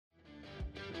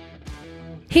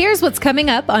Here's what's coming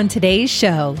up on today's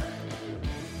show.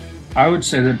 I would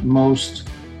say that most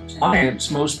clients,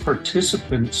 most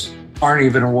participants aren't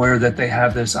even aware that they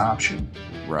have this option.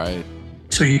 Right.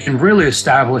 So you can really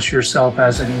establish yourself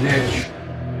as a niche.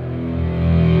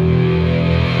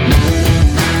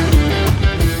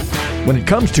 When it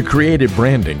comes to creative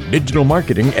branding, digital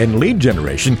marketing, and lead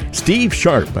generation, Steve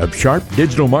Sharp of Sharp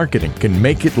Digital Marketing can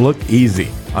make it look easy.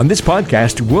 On this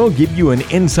podcast, we'll give you an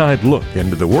inside look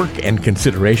into the work and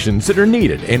considerations that are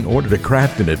needed in order to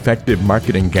craft an effective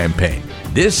marketing campaign.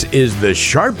 This is the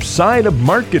Sharp Side of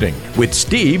Marketing with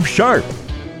Steve Sharp.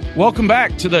 Welcome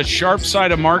back to the Sharp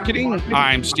Side of Marketing.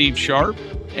 I'm Steve Sharp,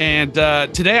 and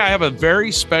today I have a very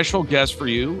special guest for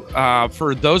you.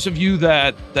 For those of you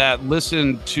that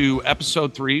listened to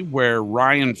episode 3, where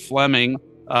Ryan Fleming,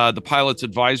 the pilot's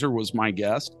advisor, was my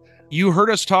guest, you heard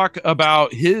us talk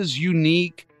about his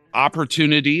unique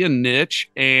opportunity and niche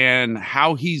and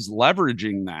how he's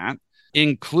leveraging that,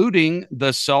 including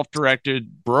the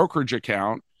self-directed brokerage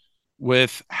account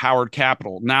with Howard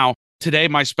Capital. Now, today,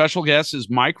 my special guest is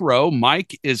Mike Rowe.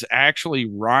 Mike is actually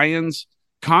Ryan's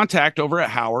contact over at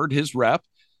Howard, his rep,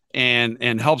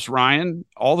 and helps Ryan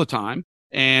all the time.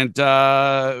 And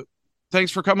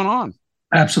thanks for coming on.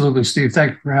 Absolutely, Steve.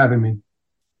 Thank you for having me.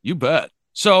 You bet.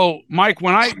 So, Mike,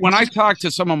 when I talk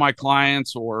to some of my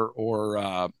clients or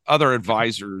other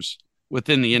advisors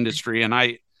within the industry, and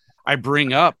I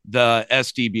bring up the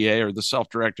SDBA or the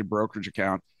self-directed brokerage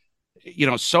account, you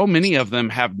know, so many of them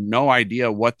have no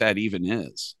idea what that even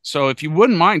is. So if you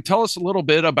wouldn't mind, tell us a little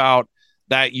bit about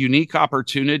that unique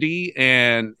opportunity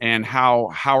and how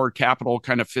Howard Capital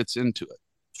kind of fits into it.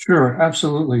 Sure,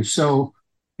 absolutely. So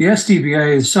the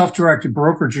SDBA, the self-directed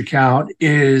brokerage account,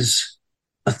 is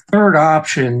a third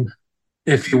option,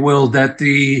 if you will, that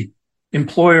the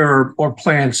employer or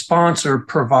plan sponsor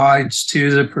provides to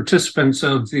the participants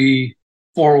of the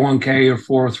 401k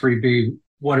or 403b,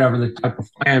 whatever the type of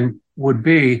plan would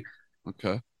be.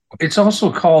 Okay. It's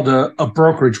also called a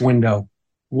brokerage window.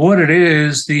 What it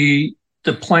is, the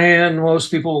plan,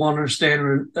 most people will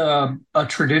understand a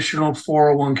traditional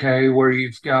 401k where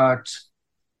you've got,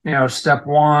 step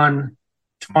 1,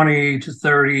 20 to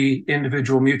 30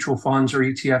 individual mutual funds or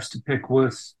ETFs to pick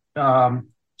with.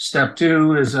 Step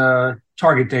 2 is a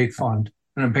target date fund.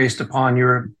 And based upon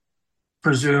your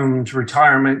presumed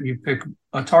retirement, you pick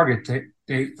a target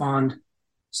date fund.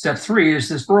 Step 3 is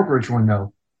this brokerage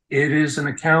window. It is an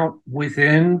account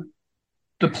within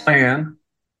the plan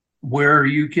where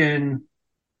you can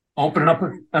open up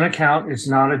an account. It's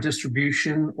not a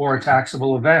distribution or a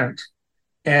taxable event,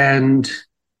 and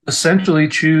essentially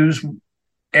choose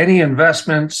any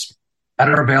investments that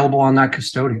are available on that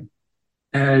custodian.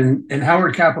 And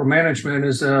Howard Capital Management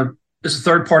is a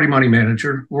third-party money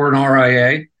manager. We're an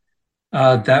RIA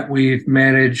that we've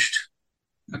managed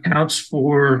accounts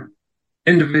for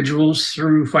individuals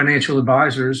through financial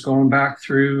advisors going back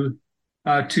through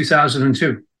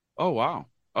 2002. Oh, wow.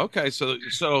 Okay. So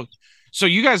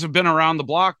you guys have been around the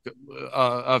block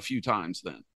a few times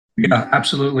then. Yeah,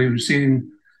 absolutely. We've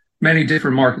seen many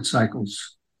different market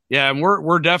cycles. Yeah. And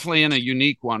we're definitely in a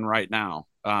unique one right now.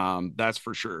 That's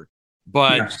for sure.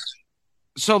 But yes.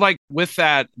 So like with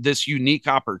this unique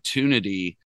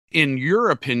opportunity, in your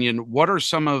opinion, what are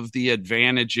some of the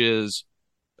advantages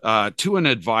to an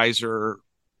advisor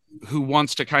who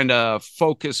wants to kind of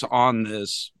focus on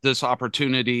this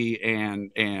opportunity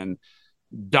and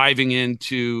diving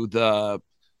into the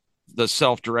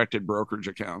self-directed brokerage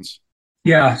accounts?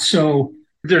 Yeah, so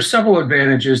there's several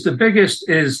advantages. The biggest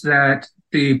is that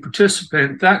the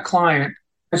participant, that client,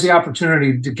 has the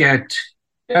opportunity to get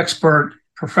expert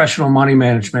professional money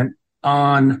management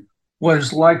on what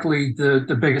is likely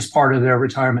the biggest part of their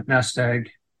retirement nest egg.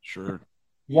 Sure.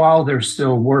 While they're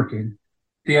still working.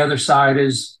 The other side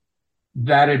is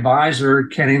that advisor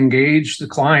can engage the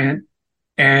client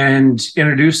and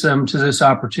introduce them to this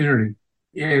opportunity.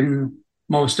 In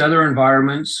most other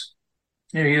environments,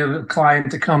 you have a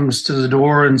client that comes to the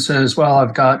door and says, well,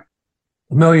 I've got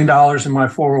 $1 million in my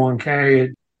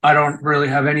 401k. I don't really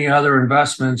have any other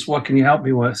investments. What can you help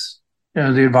me with?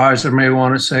 The advisor may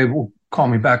want to say, well, call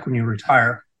me back when you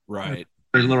retire. Right.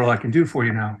 There's little I can do for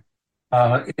you now.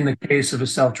 In the case of a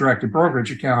self-directed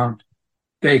brokerage account,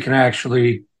 they can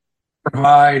actually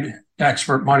provide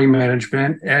expert money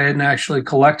management and actually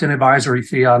collect an advisory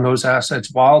fee on those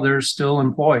assets while they're still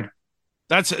employed.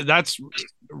 That's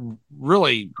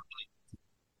really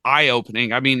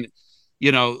eye-opening. I mean,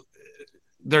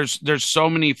 there's so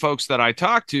many folks that I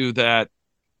talk to that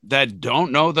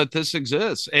don't know that this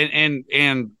exists,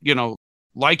 and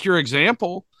like your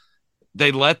example,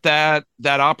 they let that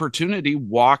opportunity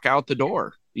walk out the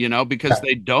door. because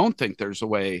they don't think there's a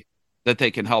way that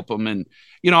they can help them. And,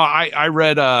 I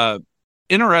read a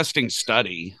interesting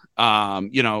study,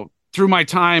 through my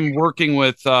time working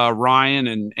with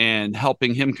Ryan and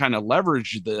helping him kind of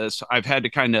leverage this. I've had to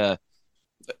kind of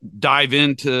dive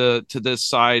into this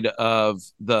side of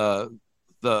the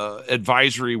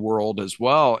advisory world as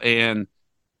well. And,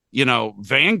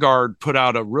 Vanguard put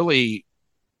out a really,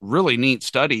 really neat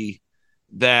study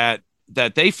that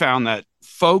they found that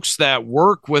folks that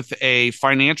work with a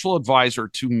financial advisor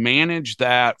to manage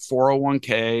that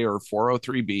 401k or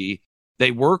 403b,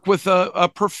 they work with a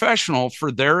professional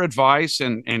for their advice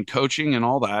and coaching and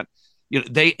all that.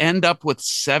 They end up with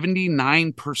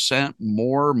 79%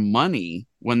 more money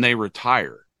when they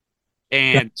retire.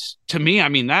 And to me,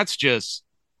 that's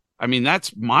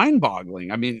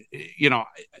mind-boggling.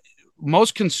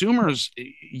 Most consumers,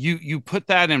 you put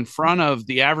that in front of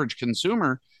the average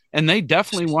consumer, and they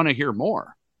definitely want to hear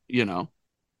more. Yeah,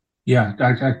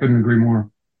 I couldn't agree more.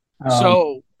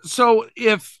 So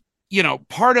if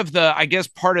part of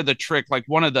the trick, like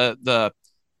one of the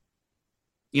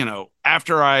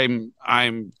after I'm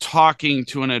talking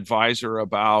to an advisor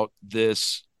about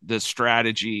this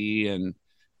strategy and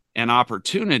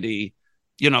opportunity,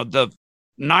 the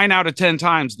 9 out of 10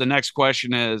 times the next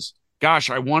question is, gosh,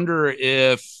 I wonder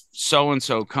if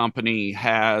so-and-so company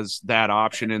has that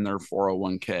option in their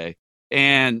 401k.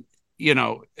 And,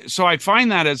 so I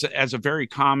find that as a very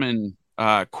common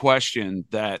question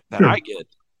that Sure. I get.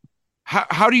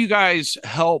 How do you guys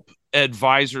help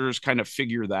advisors kind of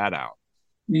figure that out?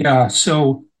 Yeah,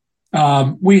 so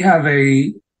we have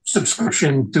a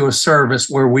subscription to a service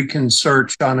where we can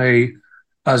search on a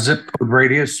zip code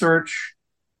radius search.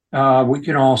 We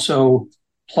can also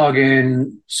plug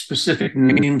in specific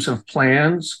names of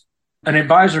plans. An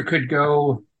advisor could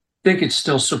go, I think it's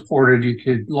still supported. You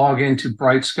could log into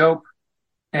Brightscope,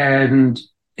 and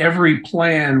every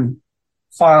plan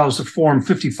files a form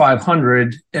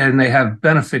 5500, and they have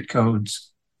benefit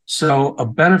codes. So a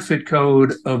benefit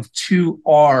code of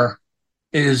 2R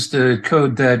is the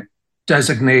code that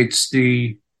designates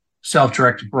the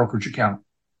self-directed brokerage account.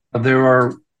 There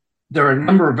are a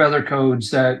number of other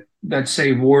codes that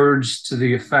say words to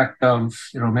the effect of,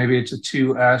 maybe it's a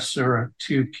 2S or a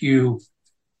 2Q,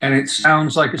 and it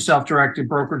sounds like a self-directed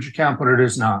brokerage account, but it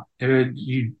is not.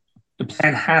 The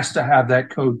plan has to have that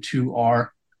code 2R.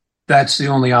 That's the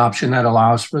only option that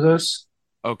allows for this.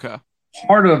 Okay.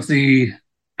 Part of the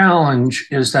challenge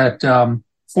is that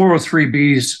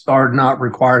 403Bs are not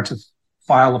required to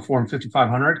file a Form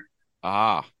 5500.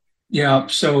 Yeah,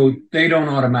 so they don't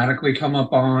automatically come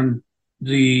up on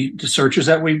the searches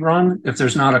that we run if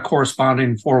there's not a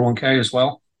corresponding 401k as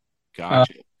well.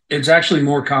 Gotcha. It's actually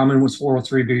more common with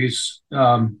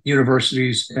 403Bs,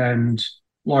 universities, and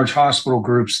large hospital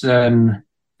groups than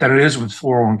it is with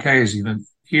 401ks even.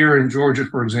 Here in Georgia,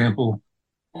 for example,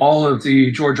 all of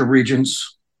the Georgia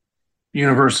Regents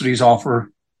universities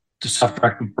offer the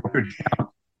self-directed brokerage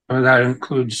account. That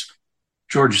includes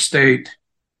Georgia State,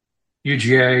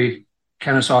 UGA,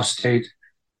 Kennesaw State,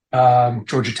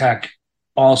 Georgia Tech.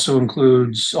 Also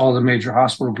includes all the major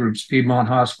hospital groups: Piedmont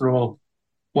Hospital,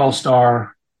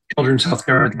 Wellstar, Children's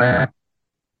Healthcare Atlanta.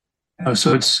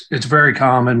 So it's very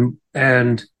common.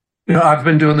 And I've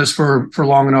been doing this for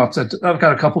long enough that I've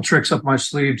got a couple tricks up my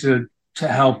sleeve to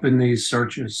help in these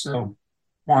searches. So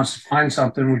wants to find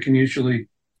something, we can usually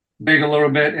dig a little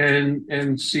bit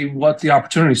and see what the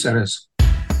opportunity set is.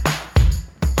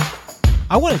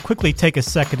 I want to quickly take a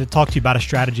second to talk to you about a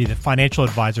strategy that financial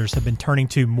advisors have been turning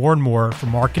to more and more for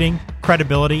marketing,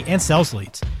 credibility, and sales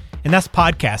leads. And that's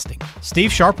podcasting.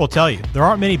 Steve Sharp will tell you there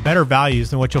aren't many better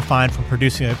values than what you'll find from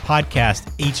producing a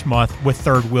podcast each month with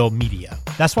Third Wheel Media.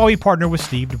 That's why we partner with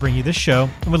Steve to bring you this show,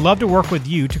 and would love to work with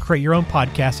you to create your own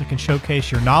podcast that can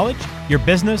showcase your knowledge, your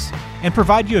business, and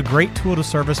provide you a great tool to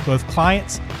service both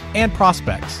clients and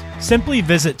prospects. Simply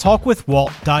visit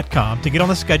talkwithwalt.com to get on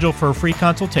the schedule for a free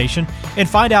consultation and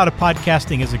find out if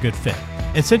podcasting is a good fit.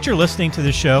 And since you're listening to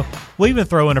the show, we'll even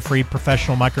throw in a free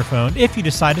professional microphone if you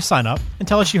decide to sign up and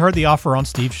tell us you heard the offer on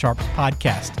Steve Sharp's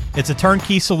podcast. It's a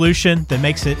turnkey solution that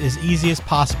makes it as easy as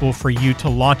possible for you to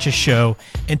launch a show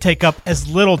and take up as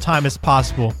little time as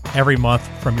possible every month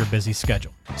from your busy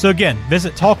schedule. So again,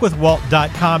 visit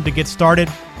talkwithwalt.com to get started,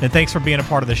 and thanks for being a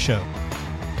part of the show.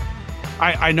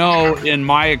 I know in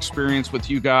my experience with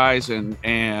you guys and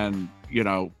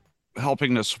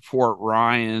helping to support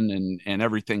Ryan and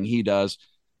everything he does,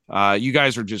 you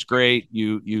guys are just great.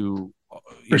 You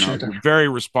very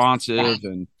responsive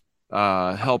and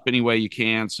help any way you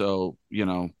can. So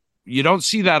you don't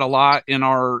see that a lot in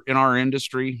our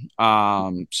industry.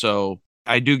 So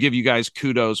I do give you guys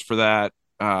kudos for that.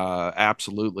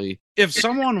 Absolutely. If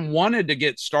someone wanted to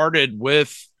get started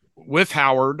with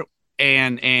Howard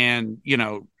and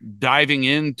diving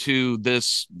into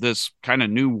this kind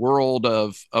of new world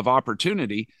of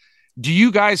opportunity, do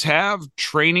you guys have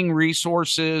training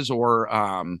resources or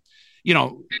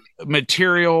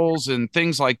materials and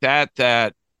things like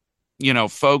that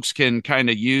folks can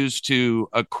kind of use to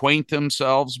acquaint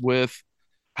themselves with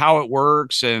how it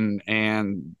works and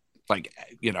like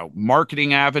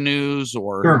marketing avenues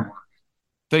or Sure.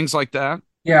 things like that?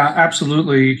 Yeah,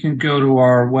 absolutely. You can go to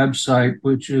our website,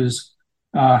 which is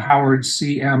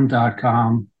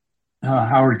howardcm.com,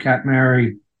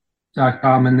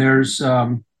 howardcatmary.com, and there's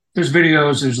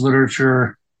videos, there's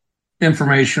literature,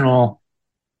 informational,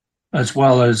 as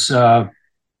well as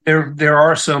there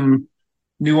are some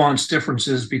nuanced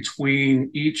differences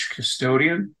between each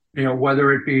custodian.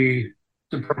 Whether it be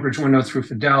the brokerage window through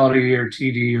Fidelity or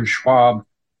TD or Schwab.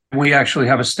 We actually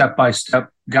have a step-by-step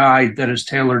guide that is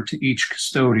tailored to each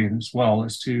custodian as well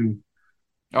as to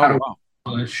how to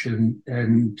publish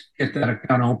and get that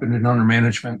account open and under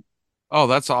management. Oh,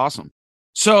 that's awesome.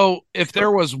 So if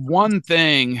there was one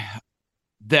thing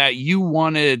that you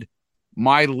wanted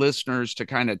my listeners to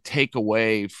kind of take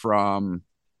away from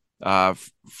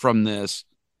this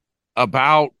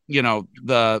about,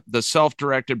 the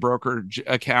self-directed brokerage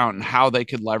account and how they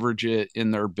could leverage it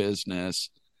in their business,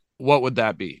 what would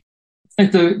that be? I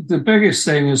think the biggest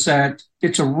thing is that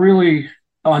it's a really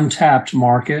untapped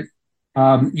market.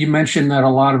 You mentioned that a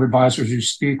lot of advisors you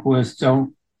speak with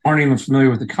aren't even familiar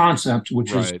with the concept,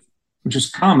 which is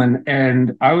common.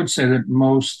 And I would say that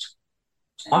most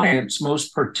clients,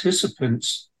 most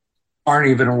participants aren't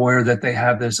even aware that they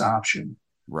have this option.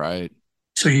 Right.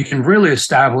 So you can really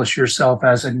establish yourself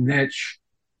as a niche.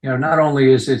 Not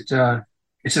only is it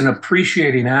it's an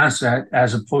appreciating asset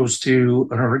as opposed to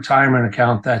a retirement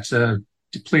account that's a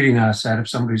depleting asset if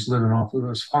somebody's living off of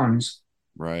those funds.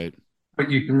 Right. But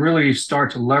you can really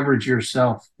start to leverage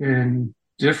yourself in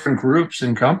different groups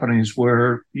and companies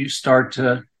where you start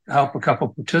to help a couple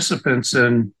participants,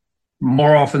 and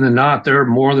more often than not, they're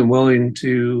more than willing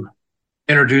to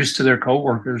introduce to their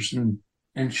coworkers and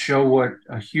show what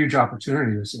a huge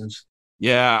opportunity this is.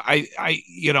 Yeah,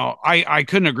 I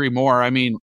couldn't agree more. I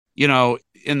mean,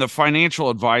 in the financial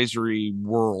advisory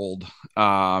world,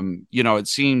 it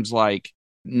seems like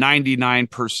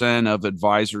 99% of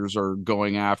advisors are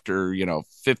going after,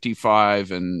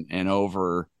 55 and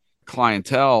over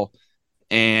clientele.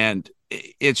 And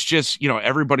it's just,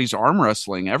 everybody's arm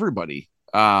wrestling everybody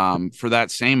for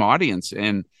that same audience.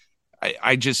 And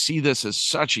I just see this as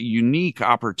such a unique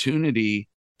opportunity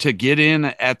to get in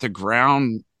at the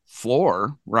ground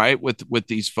floor, right, with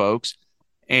these folks.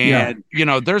 And,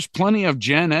 there's plenty of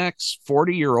Gen X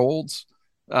 40-year-olds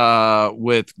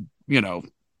with,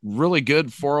 really good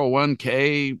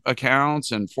 401k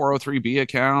accounts and 403b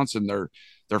accounts. And they're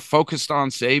focused on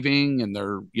saving, and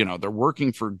they're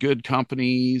working for good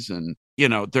companies, and,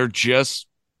 they're just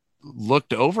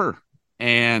looked over.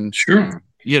 And, sure,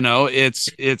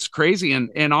 it's crazy.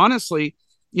 And honestly,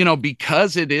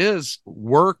 because it is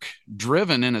work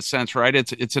driven in a sense, right?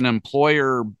 It's an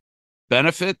employer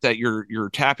benefit that you're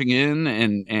tapping in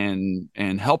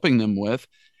and helping them with.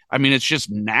 I mean, it's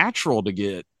just natural to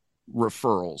get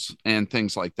referrals and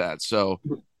things like that. So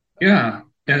yeah.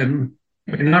 And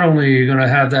not only are you going to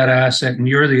have that asset and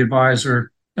you're the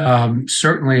advisor,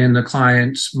 certainly in the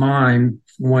client's mind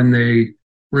when they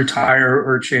retire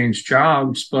or change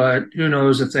jobs, but who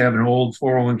knows if they have an old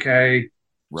 401k,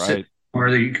 right, or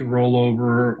that you can roll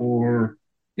over, or,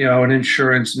 an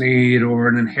insurance need or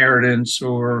an inheritance,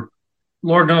 or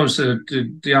Lord knows that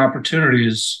the opportunity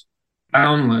is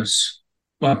boundless.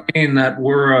 But being that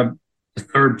we're a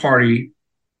third-party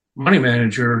money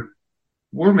manager,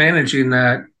 we're managing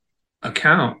that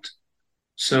account.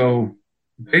 So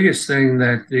the biggest thing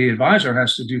that the advisor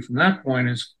has to do from that point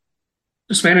is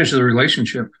just manage the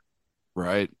relationship.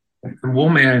 Right. And we'll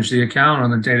manage the account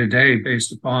on the day-to-day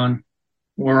based upon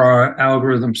where our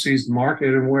algorithm sees the market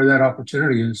and where that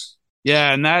opportunity is.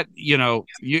 Yeah. And that,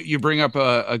 you bring up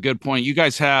a good point. You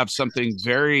guys have something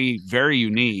very, very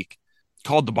unique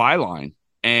called the Byline,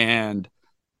 and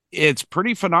it's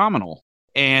pretty phenomenal.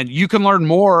 And you can learn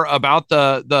more about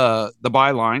the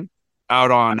Byline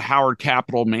out on Howard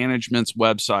Capital Management's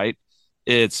website.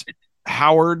 It's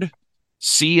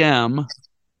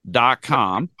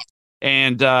howardcm.com.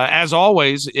 And as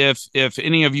always, if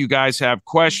any of you guys have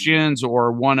questions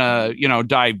or want to,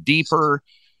 dive deeper,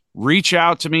 reach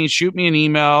out to me, shoot me an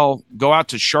email, go out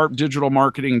to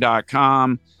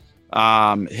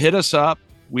sharpdigitalmarketing.com, hit us up.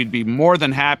 We'd be more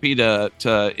than happy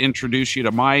to introduce you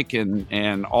to Mike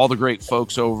and all the great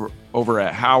folks over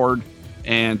at Howard.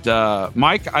 And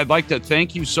Mike, I'd like to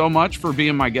thank you so much for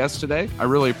being my guest today. I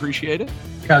really appreciate it.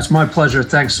 Yeah, it's my pleasure.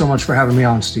 Thanks so much for having me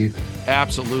on, Steve.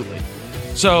 Absolutely.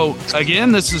 So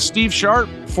again, this is Steve Sharp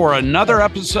for another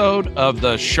episode of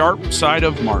The Sharp Side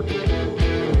of Marketing.